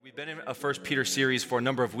been in a First Peter series for a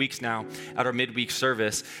number of weeks now at our midweek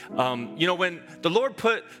service. When the Lord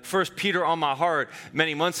put First Peter on my heart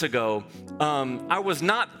many months ago, I was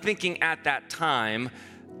not thinking at that time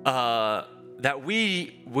that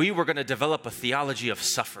we were going to develop a theology of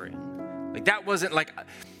suffering. Like that wasn't like,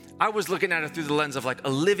 I was looking at it through the lens of like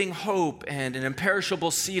a living hope and an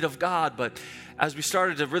imperishable seed of God. But as we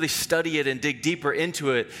started to really study it and dig deeper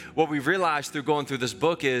into it, what we realized through going through this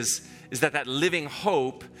book is that living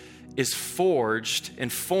hope is forged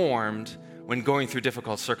and formed when going through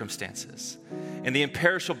difficult circumstances. And the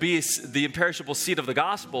imperishable seed of the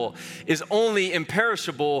gospel is only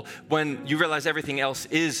imperishable when you realize everything else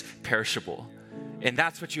is perishable. And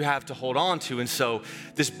that's what you have to hold on to. And so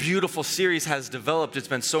this beautiful series has developed. It's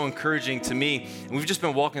been so encouraging to me. And we've just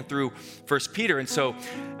been walking through First Peter. And so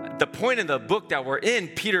the point in the book that we're in,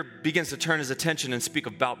 Peter begins to turn his attention and speak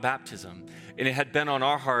about baptism. And it had been on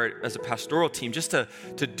our heart as a pastoral team just to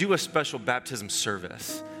do a special baptism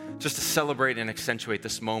service, just to celebrate and accentuate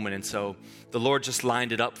this moment. And so the Lord just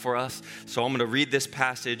lined it up for us. So I'm going to read this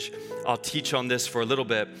passage. I'll teach on this for a little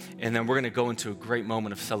bit, and then we're going to go into a great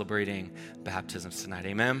moment of celebrating baptisms tonight.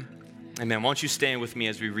 Amen? Amen. Why don't you stand with me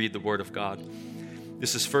as we read the Word of God?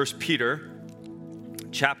 This is 1 Peter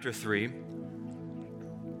chapter 3,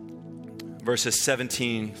 verses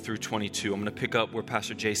 17 through 22. I'm going to pick up where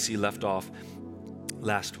Pastor JC left off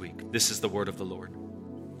last week. This is the Word of the Lord.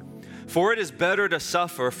 For it is better to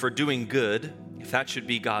suffer for doing good, if that should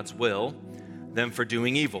be God's will, than for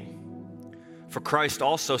doing evil. For Christ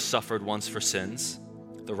also suffered once for sins,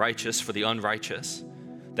 the righteous for the unrighteous,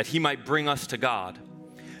 that he might bring us to God,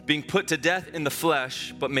 being put to death in the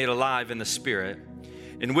flesh, but made alive in the Spirit,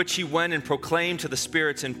 in which he went and proclaimed to the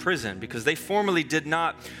spirits in prison, because they formerly did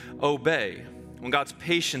not obey, when God's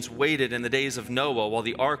patience waited in the days of Noah while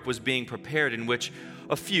the ark was being prepared, in which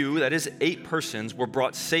a few, that is 8 persons, were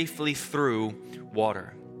brought safely through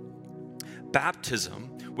water. Baptism,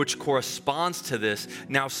 which corresponds to this,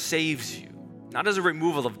 now saves you, not as a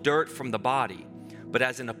removal of dirt from the body, but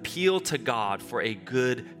as an appeal to God for a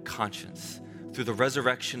good conscience through the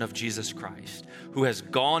resurrection of Jesus Christ, who has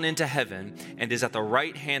gone into heaven and is at the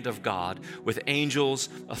right hand of God with angels,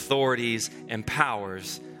 authorities, and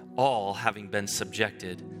powers, all having been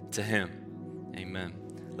subjected to him. Amen.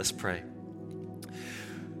 Let's pray.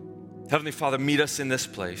 Heavenly Father, meet us in this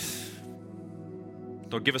place.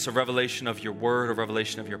 Lord, give us a revelation of your word, a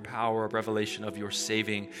revelation of your power, a revelation of your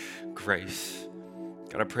saving grace.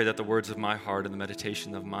 God, I pray that the words of my heart and the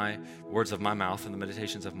meditation of my words of my mouth and the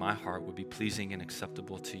meditations of my heart would be pleasing and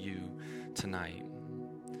acceptable to you tonight.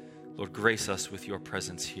 Lord, grace us with your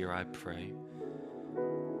presence here, I pray.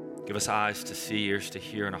 Give us eyes to see, ears to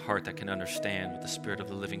hear, and a heart that can understand what the Spirit of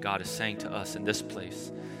the living God is saying to us in this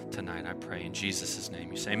place tonight, I pray in Jesus'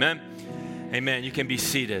 name. You say amen? Amen. You can be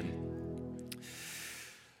seated.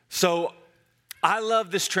 So I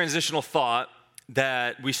love this transitional thought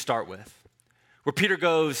that we start with, where Peter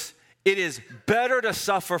goes, it is better to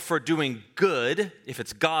suffer for doing good, if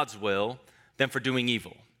it's God's will, than for doing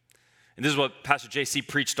evil. And this is what Pastor JC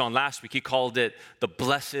preached on last week. He called it the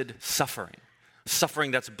blessed suffering. Suffering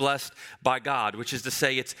that's blessed by God, which is to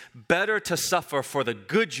say it's better to suffer for the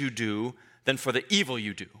good you do than for the evil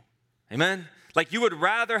you do. Amen? Like you would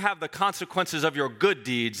rather have the consequences of your good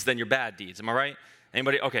deeds than your bad deeds. Am I right?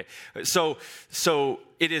 Anybody? Okay. So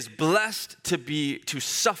it is blessed to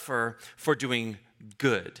suffer for doing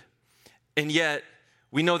good. And yet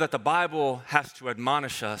we know that the Bible has to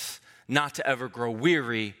admonish us not to ever grow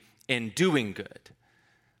weary in doing good.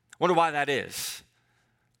 I wonder why that is.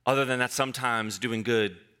 Other than that, sometimes doing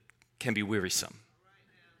good can be wearisome.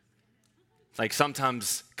 Like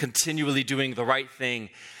sometimes continually doing the right thing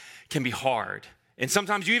can be hard. And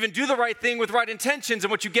sometimes you even do the right thing with right intentions, and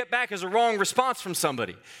what you get back is a wrong response from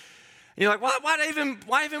somebody. And you're like,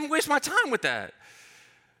 why even waste my time with that?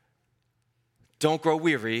 Don't grow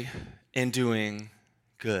weary in doing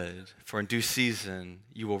good, for in due season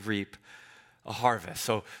you will reap a harvest.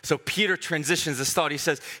 So Peter transitions this thought. He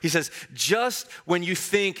says, just when you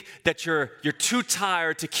think that you're too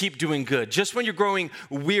tired to keep doing good, just when you're growing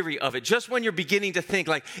weary of it, just when you're beginning to think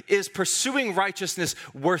like, is pursuing righteousness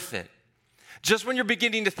worth it? Just when you're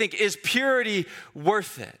beginning to think, is purity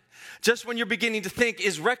worth it? Just when you're beginning to think,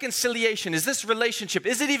 is reconciliation, is this relationship,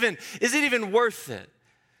 is it even worth it?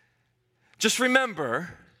 Just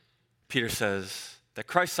remember, Peter says, that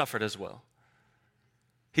Christ suffered as well.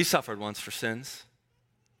 He suffered once for sins.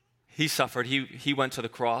 He suffered. He went to the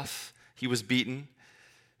cross. He was beaten.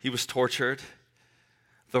 He was tortured.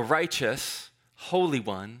 The righteous, holy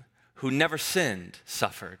one, who never sinned,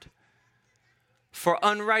 suffered. For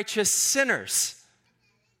unrighteous sinners.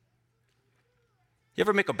 You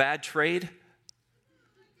ever make a bad trade?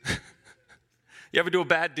 You ever do a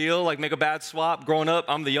bad deal, like make a bad swap? Growing up,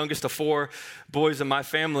 I'm the youngest of 4 boys in my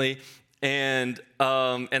family, and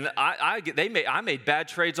I made bad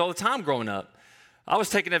trades all the time growing up. I was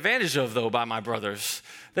taken advantage of, though, by my brothers.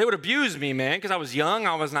 They would abuse me, man, because I was young,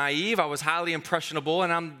 I was naive, I was highly impressionable,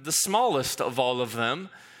 and I'm the smallest of all of them.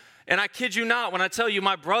 And I kid you not, when I tell you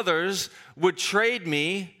my brothers would trade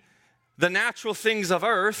me the natural things of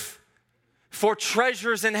earth for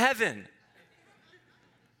treasures in heaven.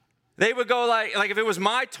 They would go like if it was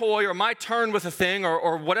my toy or my turn with a thing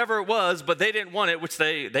or whatever it was, but they didn't want it, which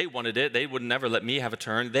they wanted it. They would never let me have a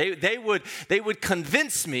turn. They would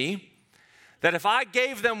convince me that if I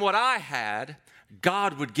gave them what I had,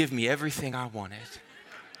 God would give me everything I wanted.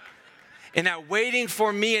 And that waiting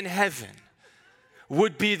for me in heaven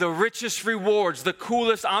would be the richest rewards, the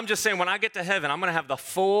coolest. I'm just saying, when I get to heaven, I'm going to have the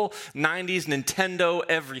full 90s Nintendo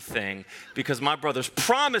everything, because my brothers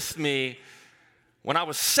promised me when I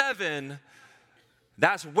was 7,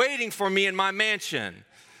 that's waiting for me in my mansion.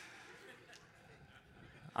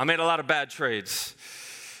 I made a lot of bad trades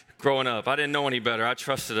growing up. I didn't know any better. I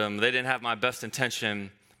trusted them. They didn't have my best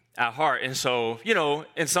intention at heart. And so,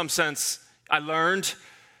 in some sense, I learned,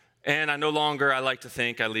 and I like to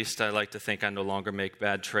think I no longer make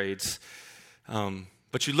bad trades.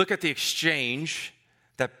 But you look at the exchange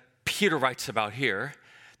that Peter writes about here,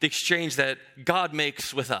 the exchange that God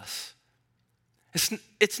makes with us.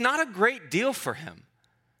 It's not a great deal for him.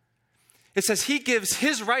 It says he gives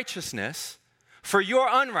his righteousness for your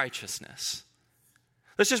unrighteousness.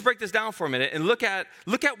 Let's just break this down for a minute and look at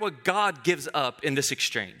what God gives up in this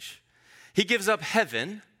exchange. He gives up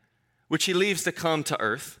heaven, which he leaves to come to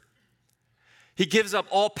earth. He gives up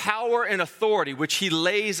all power and authority, which he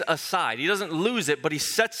lays aside. He doesn't lose it, but he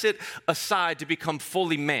sets it aside to become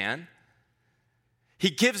fully man. He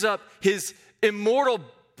gives up his immortal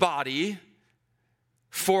body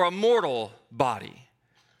for a mortal body,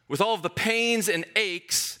 with all of the pains and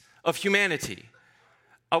aches of humanity.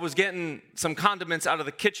 I was getting some condiments out of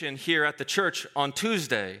the kitchen here at the church on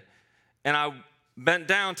Tuesday, and I bent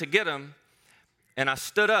down to get them, and I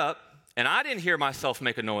stood up, and I didn't hear myself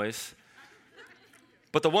make a noise,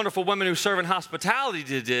 but the wonderful women who serve in hospitality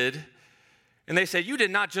did, and they said, "You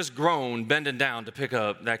did not just groan bending down to pick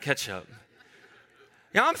up that ketchup."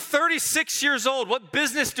 I'm 36 years old. What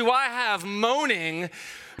business do I have moaning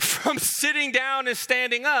from sitting down and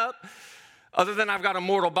standing up, other than I've got a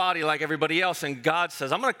mortal body like everybody else? And God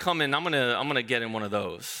says, I'm going to come in, I'm going to get in one of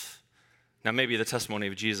those. Now, maybe the testimony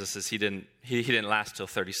of Jesus is he didn't last till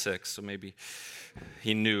 36, so maybe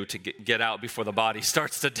he knew to get out before the body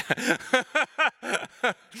starts to die.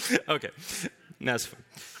 Okay, that's fine.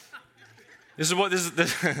 This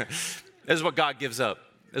is what God gives up.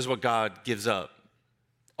 This is what God gives up.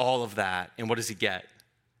 All of that, and what does he get?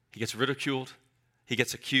 He gets ridiculed, he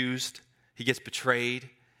gets accused, he gets betrayed,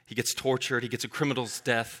 he gets tortured, he gets a criminal's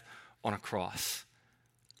death on a cross.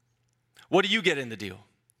 What do you get in the deal?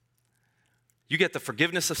 You get the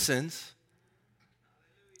forgiveness of sins,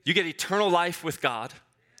 you get eternal life with God,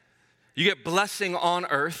 you get blessing on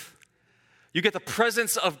earth, you get the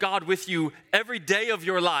presence of God with you every day of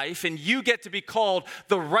your life, and you get to be called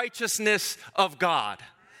the righteousness of God.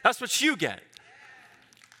 That's what you get.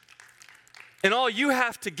 And all you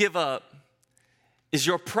have to give up is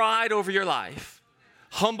your pride over your life,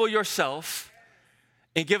 humble yourself,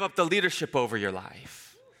 and give up the leadership over your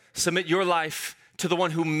life. Submit your life to the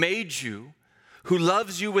one who made you, who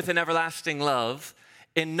loves you with an everlasting love,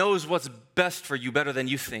 and knows what's best for you better than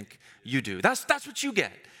you think you do. That's what you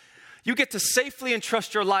get. You get to safely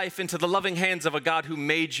entrust your life into the loving hands of a God who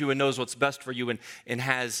made you and knows what's best for you and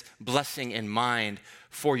has blessing in mind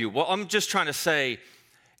for you. Well, I'm just trying to say,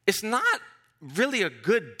 it's not really a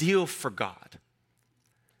good deal for God.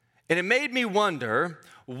 And it made me wonder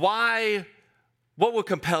what would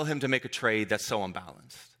compel him to make a trade that's so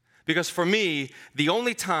unbalanced? Because for me, the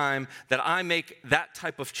only time that I make that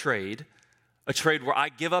type of trade, a trade where I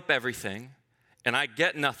give up everything and I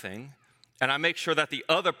get nothing, and I make sure that the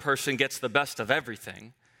other person gets the best of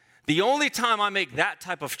everything, the only time I make that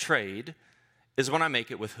type of trade is when I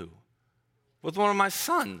make it with who? With one of my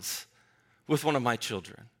sons, with one of my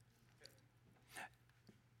children.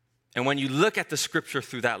 And when you look at the scripture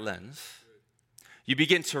through that lens, you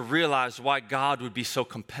begin to realize why God would be so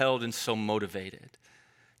compelled and so motivated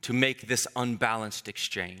to make this unbalanced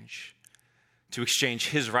exchange, to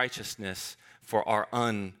exchange his righteousness for our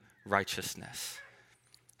unrighteousness.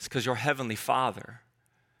 It's because your heavenly Father,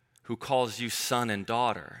 who calls you son and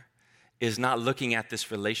daughter, is not looking at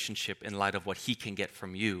this relationship in light of what he can get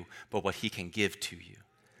from you, but what he can give to you.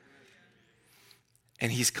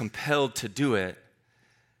 And he's compelled to do it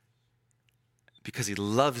because he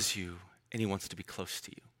loves you and he wants to be close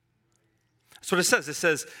to you. That's what it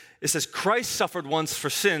says. It says Christ suffered once for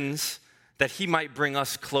sins that he might bring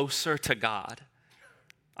us closer to God.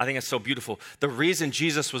 I think it's so beautiful. The reason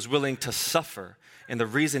Jesus was willing to suffer and the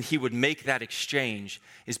reason he would make that exchange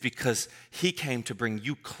is because he came to bring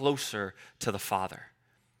you closer to the Father.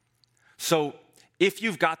 So if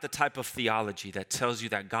you've got the type of theology that tells you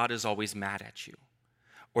that God is always mad at you,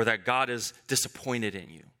 or that God is disappointed in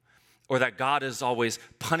you, or that God is always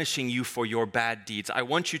punishing you for your bad deeds, I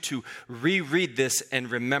want you to reread this and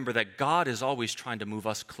remember that God is always trying to move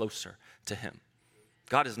us closer to him.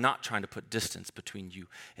 God is not trying to put distance between you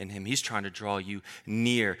and him. He's trying to draw you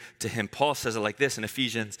near to him. Paul says it like this in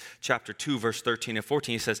Ephesians chapter 2, verse 13 and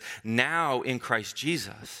 14. He says, now in Christ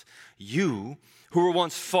Jesus, you who were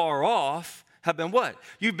once far off have been what?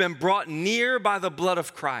 You've been brought near by the blood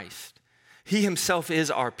of Christ. He himself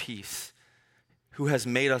is our peace, who has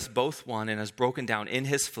made us both one and has broken down in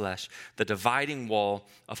his flesh the dividing wall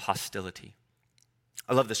of hostility.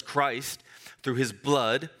 I love this. Christ, through his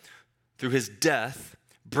blood, through his death,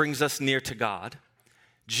 brings us near to God.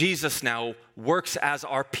 Jesus now works as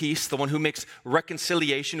our peace, the one who makes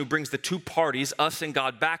reconciliation, who brings the two parties, us and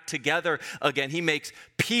God, back together again. He makes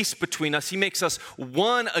peace between us. He makes us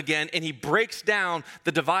one again, and he breaks down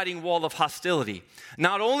the dividing wall of hostility.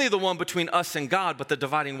 Not only the one between us and God, but the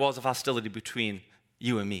dividing walls of hostility between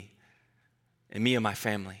you and me and my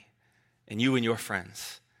family, and you and your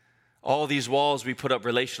friends. All these walls we put up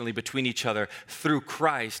relationally between each other through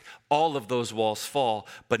Christ, all of those walls fall.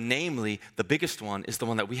 But namely, the biggest one is the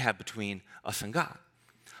one that we have between us and God.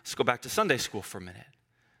 Let's go back to Sunday school for a minute.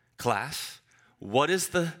 Class, what is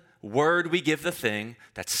the word we give the thing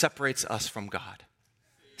that separates us from God?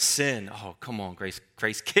 Sin. Oh, come on, Grace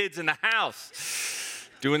kids in the house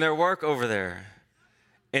doing their work over there.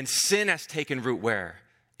 And sin has taken root where?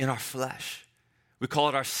 In our flesh. We call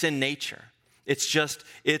it our sin nature.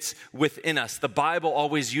 It's within us. The Bible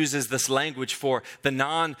always uses this language for the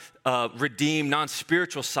non-redeemed,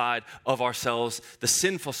 non-spiritual side of ourselves, the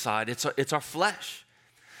sinful side. It's our flesh.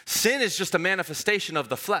 Sin is just a manifestation of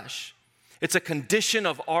the flesh. It's a condition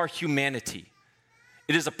of our humanity.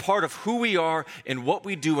 It is a part of who we are and what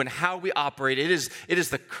we do and how we operate. It is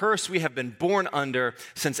the curse we have been born under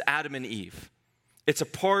since Adam and Eve. It's a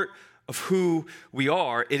part of who we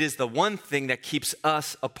are. It is the one thing that keeps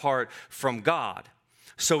us apart from God.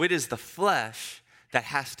 So it is the flesh that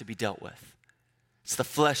has to be dealt with. It's the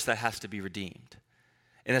flesh that has to be redeemed.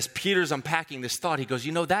 And as Peter's unpacking this thought, he goes,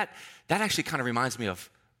 that actually kind of reminds me of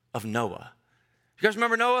Noah. You guys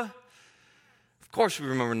remember Noah? Of course we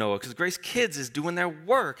remember Noah, because Grace Kids is doing their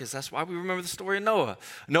work. That's why we remember the story of Noah.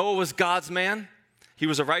 Noah was God's man. He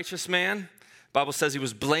was a righteous man. The Bible says he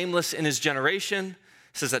was blameless in his generation.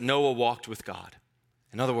 It says that Noah walked with God.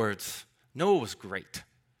 In other words, Noah was great.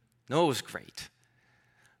 Noah was great.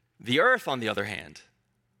 The earth, on the other hand,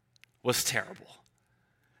 was terrible.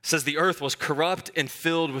 It says the earth was corrupt and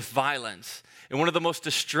filled with violence. And one of the most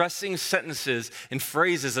distressing sentences and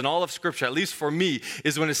phrases in all of Scripture, at least for me,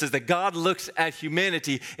 is when it says that God looks at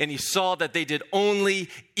humanity and he saw that they did only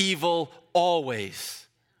evil always.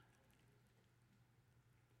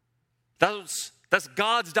 That's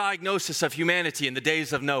God's diagnosis of humanity in the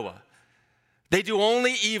days of Noah. They do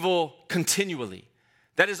only evil continually.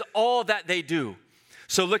 That is all that they do.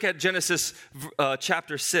 So look at Genesis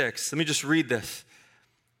chapter 6. Let me just read this.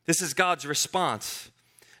 This is God's response.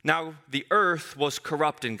 Now the earth was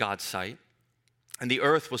corrupt in God's sight, and the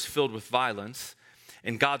earth was filled with violence.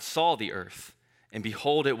 And God saw the earth, and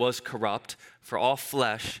behold, it was corrupt, for all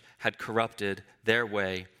flesh had corrupted their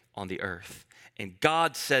way on the earth. And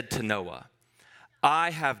God said to Noah,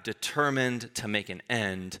 I have determined to make an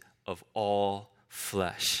end of all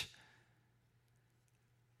flesh.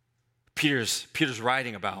 Peter's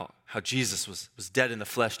writing about how Jesus was dead in the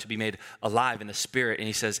flesh to be made alive in the spirit. And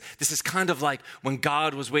he says, this is kind of like when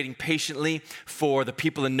God was waiting patiently for the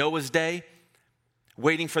people in Noah's day,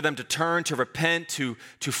 waiting for them to turn, to repent, to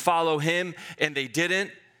follow him, and they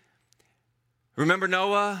didn't. Remember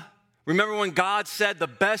Noah? Remember when God said the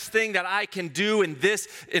best thing that I can do in this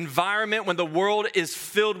environment when the world is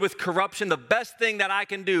filled with corruption, the best thing that I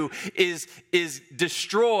can do is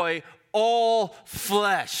destroy all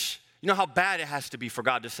flesh. You know how bad it has to be for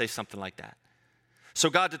God to say something like that. So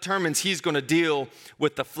God determines he's going to deal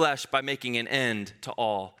with the flesh by making an end to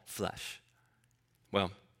all flesh.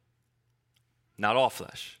 Well, not all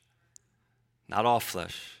flesh. Not all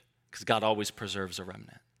flesh, because God always preserves a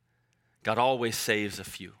remnant. God always saves a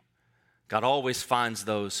few. God always finds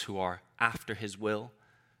those who are after his will,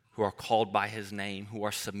 who are called by his name, who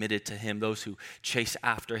are submitted to him, those who chase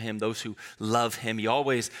after him, those who love him. He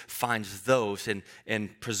always finds those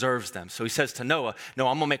and preserves them. So he says to Noah, no,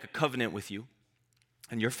 I'm going to make a covenant with you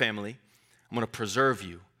and your family. I'm going to preserve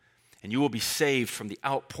you, and you will be saved from the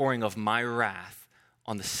outpouring of my wrath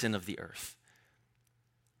on the sin of the earth.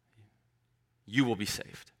 You will be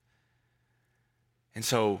saved. And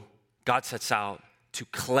so God sets out to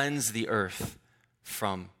cleanse the earth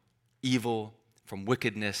from evil, from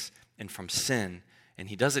wickedness, and from sin. And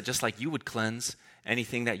he does it just like you would cleanse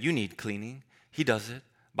anything that you need cleaning. He does it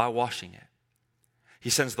by washing it. He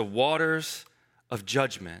sends the waters of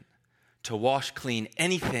judgment to wash clean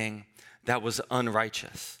anything that was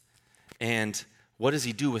unrighteous. And what does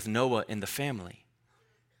he do with Noah and the family?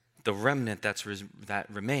 The remnant that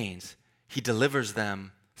remains, he delivers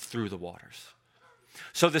them through the waters.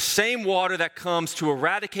 So the same water that comes to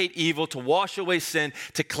eradicate evil, to wash away sin,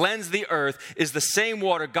 to cleanse the earth, is the same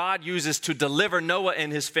water God uses to deliver Noah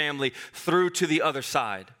and his family through to the other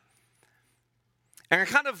side. And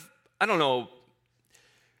I don't know,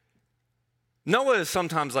 Noah is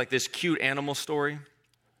sometimes like this cute animal story,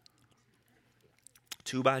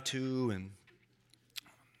 2 by 2, and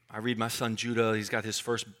I read my son Judah. He's got his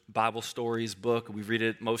first Bible stories book. We read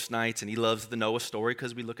it most nights, and he loves the Noah story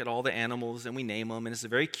because we look at all the animals and we name them, and it's a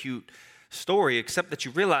very cute story, except that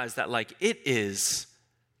you realize that, like, it is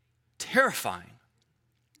terrifying.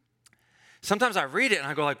 Sometimes I read it and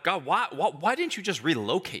I go, like, God, why didn't you just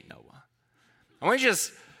relocate Noah? Why don't you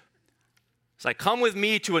just... It's like, come with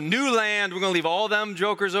me to a new land. We're going to leave all them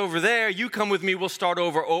jokers over there. You come with me. We'll start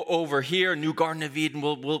over here, new Garden of Eden.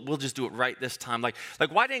 We'll just do it right this time. Like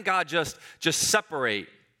why didn't God just separate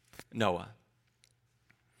Noah?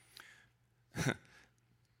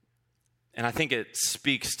 And I think it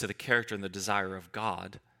speaks to the character and the desire of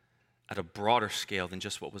God at a broader scale than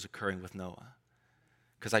just what was occurring with Noah.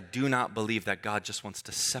 Because I do not believe that God just wants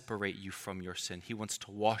to separate you from your sin. He wants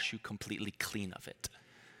to wash you completely clean of it.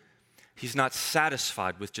 He's not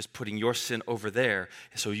satisfied with just putting your sin over there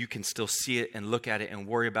so you can still see it and look at it and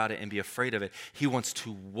worry about it and be afraid of it. He wants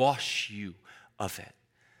to wash you of it.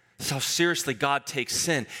 That's how seriously God takes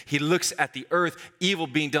sin. He looks at the earth, evil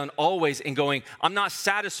being done always, and going, I'm not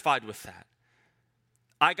satisfied with that.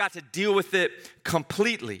 I got to deal with it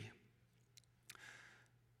completely.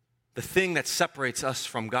 The thing that separates us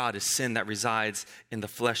from God is sin that resides in the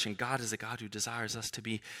flesh, and God is a God who desires us to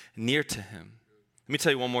be near to him. Let me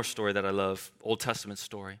tell you one more story that I love, Old Testament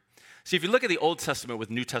story. See, if you look at the Old Testament with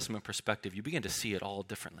New Testament perspective, you begin to see it all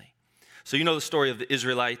differently. So you know the story of the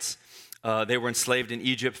Israelites. They were enslaved in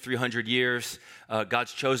Egypt 300 years.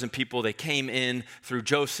 God's chosen people, they came in through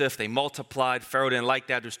Joseph. They multiplied. Pharaoh didn't like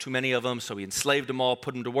that. There's too many of them, so he enslaved them all,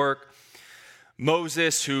 put them to work.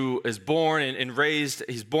 Moses, who is born and raised,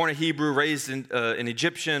 he's born a Hebrew, raised an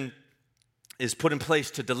Egyptian, is put in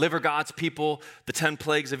place to deliver God's people, the 10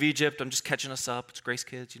 plagues of Egypt. I'm just catching us up. It's Grace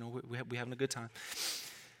Kids. You know, we're having a good time.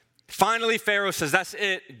 Finally, Pharaoh says, that's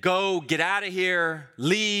it. Go, get out of here,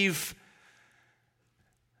 leave.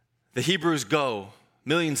 The Hebrews go,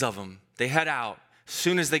 millions of them. They head out. As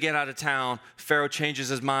soon as they get out of town, Pharaoh changes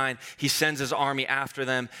his mind. He sends his army after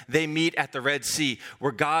them. They meet at the Red Sea,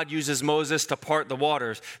 where God uses Moses to part the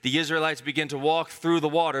waters. The Israelites begin to walk through the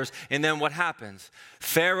waters, and then what happens?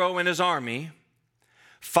 Pharaoh and his army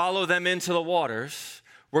follow them into the waters,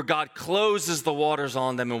 where God closes the waters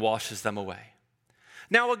on them and washes them away.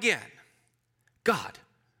 Now again, God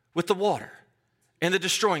with the water and the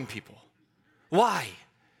destroying people. Why?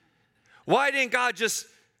 Why didn't God just...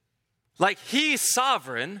 Like, he's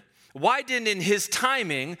sovereign, why didn't in his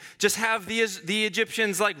timing just have the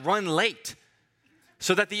Egyptians like run late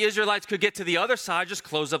so that the Israelites could get to the other side, just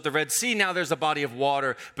close up the Red Sea? Now there's a body of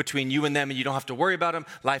water between you and them, and you don't have to worry about them.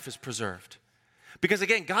 Life is preserved. Because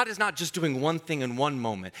again, God is not just doing one thing in one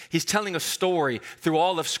moment. He's telling a story through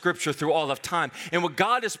all of Scripture, through all of time. And what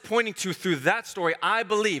God is pointing to through that story, I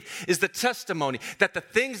believe, is the testimony that the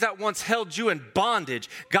things that once held you in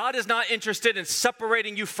bondage, God is not interested in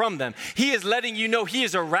separating you from them. He is letting you know He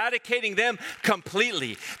is eradicating them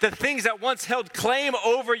completely. The things that once held claim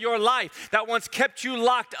over your life, that once kept you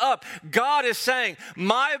locked up, God is saying,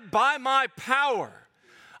 by my power,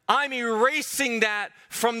 I'm erasing that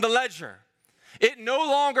from the ledger. It no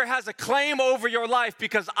longer has a claim over your life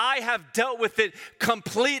because I have dealt with it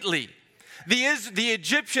completely. The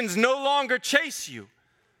Egyptians no longer chase you.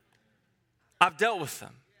 I've dealt with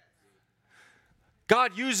them.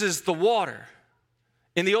 God uses the water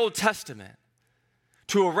in the Old Testament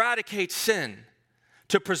to eradicate sin,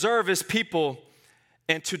 to preserve his people,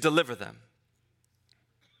 and to deliver them.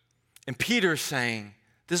 And Peter is saying,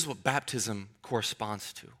 this is what baptism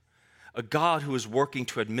corresponds to. a God who is working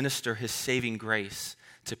to administer his saving grace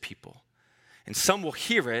to people. And some will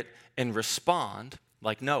hear it and respond,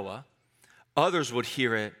 like Noah. Others would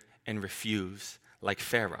hear it and refuse, like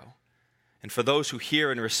Pharaoh. And for those who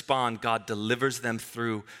hear and respond, God delivers them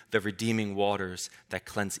through the redeeming waters that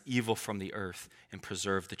cleanse evil from the earth and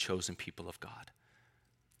preserve the chosen people of God.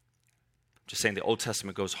 Just saying, the Old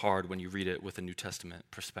Testament goes hard when you read it with a New Testament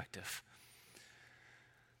perspective.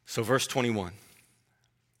 So verse 21,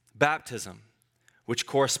 baptism, which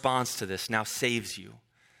corresponds to this, now saves you,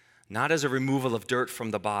 not as a removal of dirt from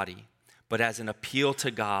the body, but as an appeal to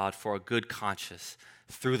God for a good conscience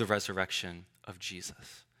through the resurrection of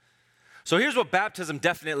Jesus. So here's what baptism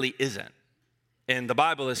definitely isn't, and the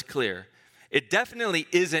Bible is clear. It definitely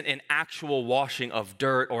isn't an actual washing of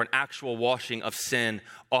dirt or an actual washing of sin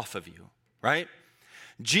off of you, right?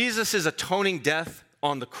 Jesus' atoning death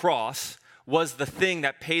on the cross was the thing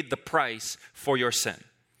that paid the price for your sin.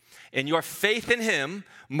 And your faith in him,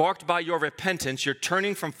 marked by your repentance, you're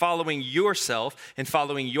turning from following yourself and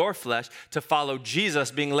following your flesh to follow Jesus,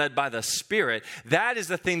 being led by the Spirit. That is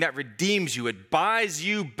the thing that redeems you. It buys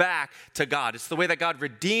you back to God. It's the way that God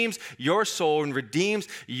redeems your soul and redeems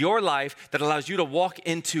your life that allows you to walk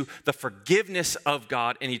into the forgiveness of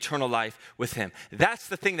God and eternal life with him. That's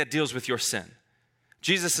the thing that deals with your sin.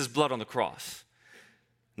 Jesus' blood on the cross.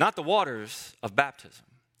 Not the waters of baptism,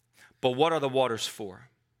 but what are the waters for?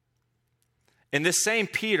 And this same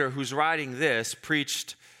Peter who's writing this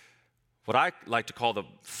preached what I like to call the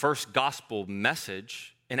first gospel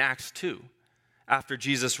message in Acts 2 after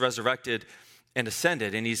Jesus resurrected and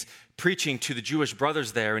ascended. And he's preaching to the Jewish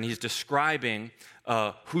brothers there, and he's describing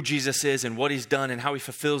who Jesus is and what he's done and how he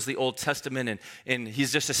fulfills the Old Testament. And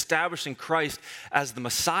he's just establishing Christ as the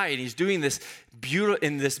Messiah. And he's doing this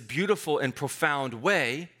in this beautiful and profound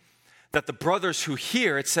way that the brothers who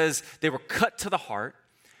hear, it says they were cut to the heart.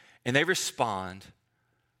 And they respond,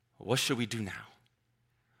 what should we do now?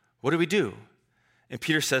 What do we do? And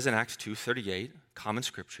Peter says in Acts 2:38, common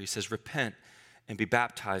scripture, he says, repent and be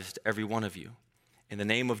baptized, every one of you, in the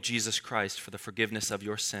name of Jesus Christ for the forgiveness of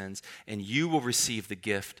your sins, and you will receive the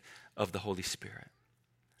gift of the Holy Spirit.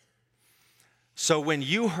 So when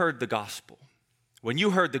you heard the gospel, when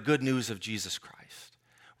you heard the good news of Jesus Christ,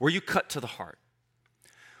 were you cut to the heart?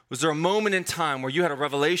 Was there a moment in time where you had a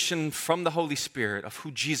revelation from the Holy Spirit of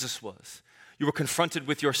who Jesus was? You were confronted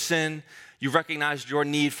with your sin. You recognized your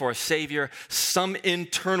need for a Savior. Some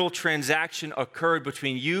internal transaction occurred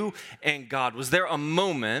between you and God. Was there a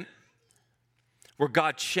moment where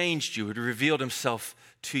God changed you and revealed himself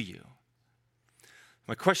to you?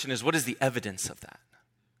 My question is, what is the evidence of that?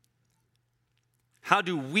 How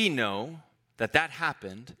do we know that that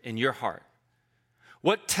happened in your heart?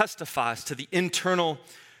 What testifies to the internal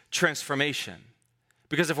transformation?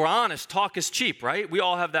 Because if we're honest, talk is cheap, right? We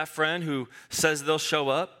all have that friend who says they'll show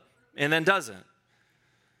up and then doesn't.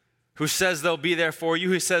 Who says they'll be there for you,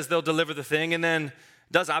 who says they'll deliver the thing and then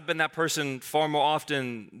doesn't. I've been that person far more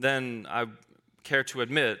often than I care to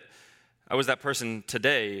admit. I was that person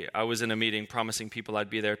today. I was in a meeting promising people I'd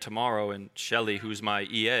be there tomorrow, and Shelly, who's my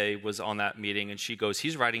EA, was on that meeting, and she goes,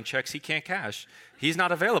 he's writing checks he can't cash. He's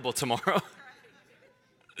not available tomorrow.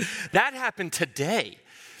 That happened today.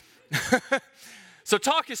 So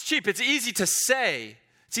talk is cheap. It's easy to say.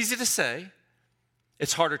 It's easy to say.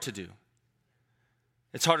 It's harder to do.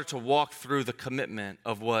 It's harder to walk through the commitment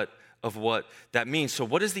of what that means. So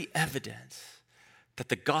what is the evidence that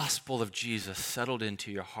the gospel of Jesus settled into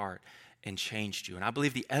your heart and changed you? And I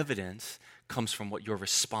believe the evidence comes from what your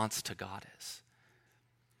response to God is.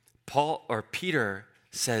 Peter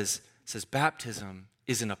says baptism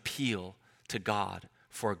is an appeal to God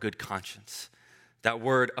for a good conscience. That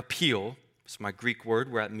word appeal is my Greek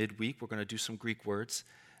word. We're at midweek. We're going to do some Greek words.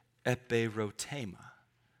 Eperotema.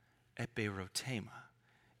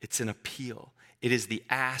 It's an appeal. It is the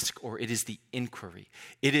ask or it is the inquiry.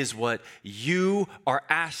 It is what you are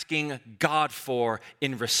asking God for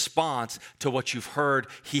in response to what you've heard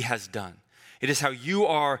he has done. It is how you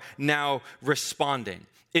are now responding.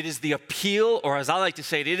 It is the appeal, or as I like to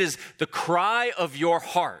say it is the cry of your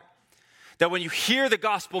heart. That when you hear the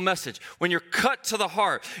gospel message, when you're cut to the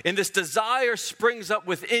heart, and this desire springs up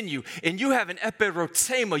within you, and you have an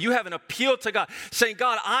eperotema, you have an appeal to God, saying,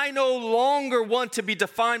 God, I no longer want to be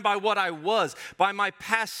defined by what I was, by my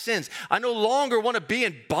past sins. I no longer want to be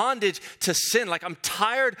in bondage to sin. Like, I'm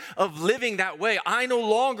tired of living that way. I no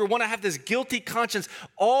longer want to have this guilty conscience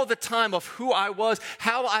all the time of who I was,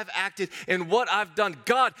 how I've acted, and what I've done.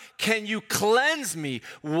 God, can you cleanse me,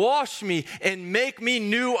 wash me, and make me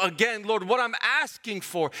new again? Lord, what I'm asking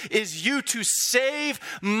for is you to save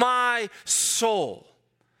my soul.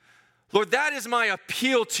 Lord, that is my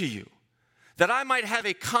appeal to you. that I might have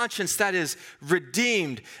a conscience that is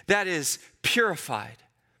redeemed, that is purified.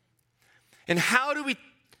 And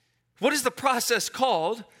what is the process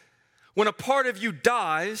called when a part of you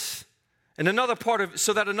dies and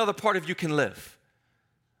so that another part of you can live?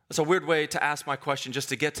 That's a weird way to ask my question just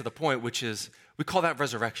to get to the point, which is, we call that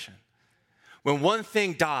resurrection. When one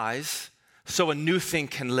thing dies, so a new thing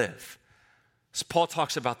can live. So Paul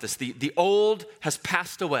talks about this. The old has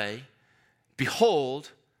passed away.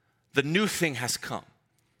 Behold, the new thing has come.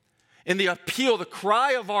 In the appeal, the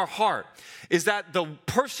cry of our heart is that the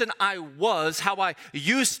person I was, how I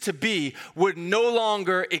used to be, would no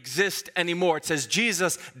longer exist anymore. It says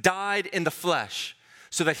Jesus died in the flesh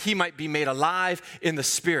so that he might be made alive in the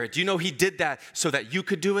spirit. Do you know he did that so that you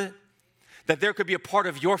could do it? That there could be a part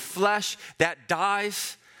of your flesh that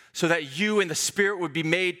dies so that you in the spirit would be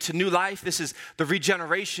made to new life. This is the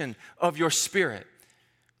regeneration of your spirit.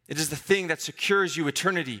 It is the thing that secures you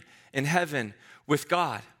eternity in heaven with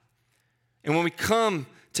God. And when we come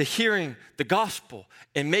to hearing the gospel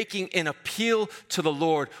and making an appeal to the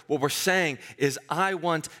Lord, what we're saying is, I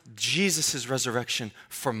want Jesus' resurrection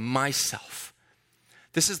for myself.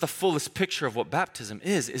 This is the fullest picture of what baptism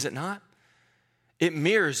is it not? It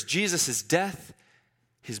mirrors Jesus' death,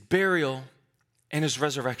 his burial, and his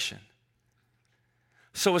resurrection.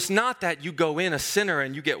 So it's not that you go in a sinner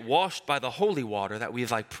and you get washed by the holy water that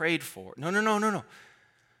we've prayed for. No.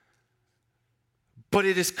 But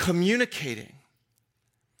it is communicating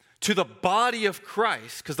to the body of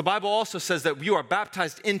Christ, because the Bible also says that you are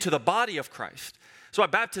baptized into the body of Christ. That's why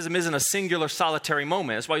baptism isn't a singular, solitary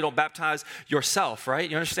moment. That's why you don't baptize yourself, right?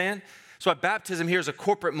 You understand? That's why baptism here is a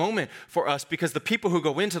corporate moment for us, because the people who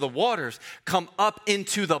go into the waters come up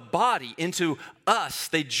into the body, into us.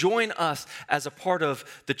 They join us as a part of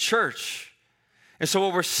the church. And so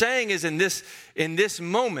what we're saying is in this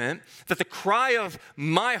moment that the cry of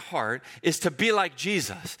my heart is to be like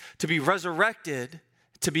Jesus, to be resurrected,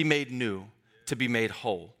 to be made new, to be made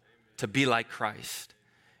whole, to be like Christ,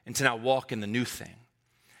 and to now walk in the new thing.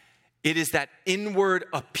 It is that inward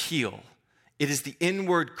appeal. It is the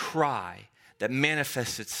inward cry that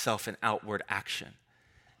manifests itself in outward action.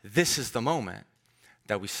 This is the moment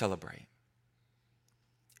that we celebrate.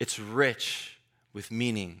 It's rich with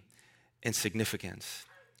meaning and significance.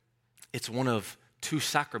 It's one of two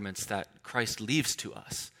sacraments that Christ leaves to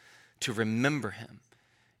us to remember him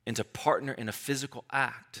and to partner in a physical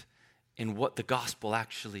act in what the gospel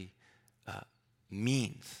actually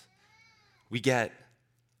means. We get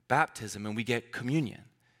baptism and we get communion.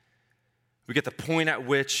 We get the point at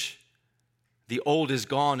which the old is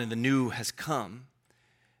gone and the new has come,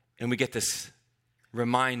 and we get this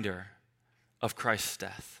reminder of Christ's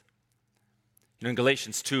death. In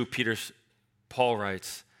Galatians 2, Paul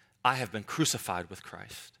writes, I have been crucified with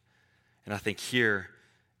Christ. And I think here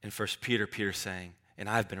in 1 Peter's saying, and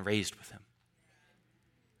I've been raised with him.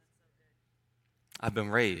 I've been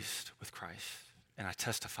raised with Christ, and I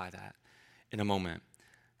testify that in a moment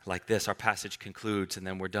like this. Our passage concludes, and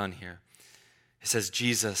then we're done here. It says,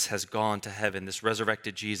 Jesus has gone to heaven, this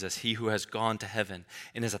resurrected Jesus, he who has gone to heaven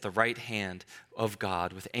and is at the right hand of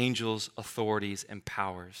God with angels, authorities, and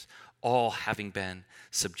powers, all having been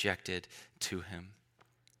subjected to him.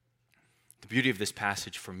 The beauty of this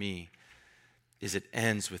passage for me is it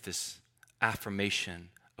ends with this affirmation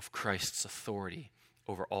of Christ's authority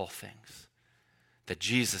over all things. That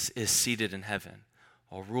Jesus is seated in heaven.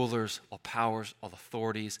 All rulers, all powers, all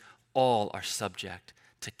authorities, all are subject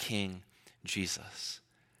to King Jesus.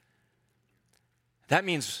 That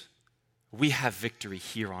means we have victory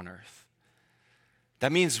here on earth.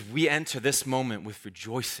 That means we enter this moment with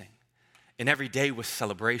rejoicing and every day with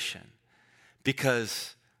celebration,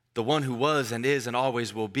 because the one who was and is and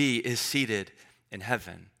always will be is seated in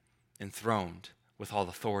heaven, enthroned with all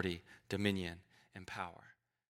authority, dominion, and power.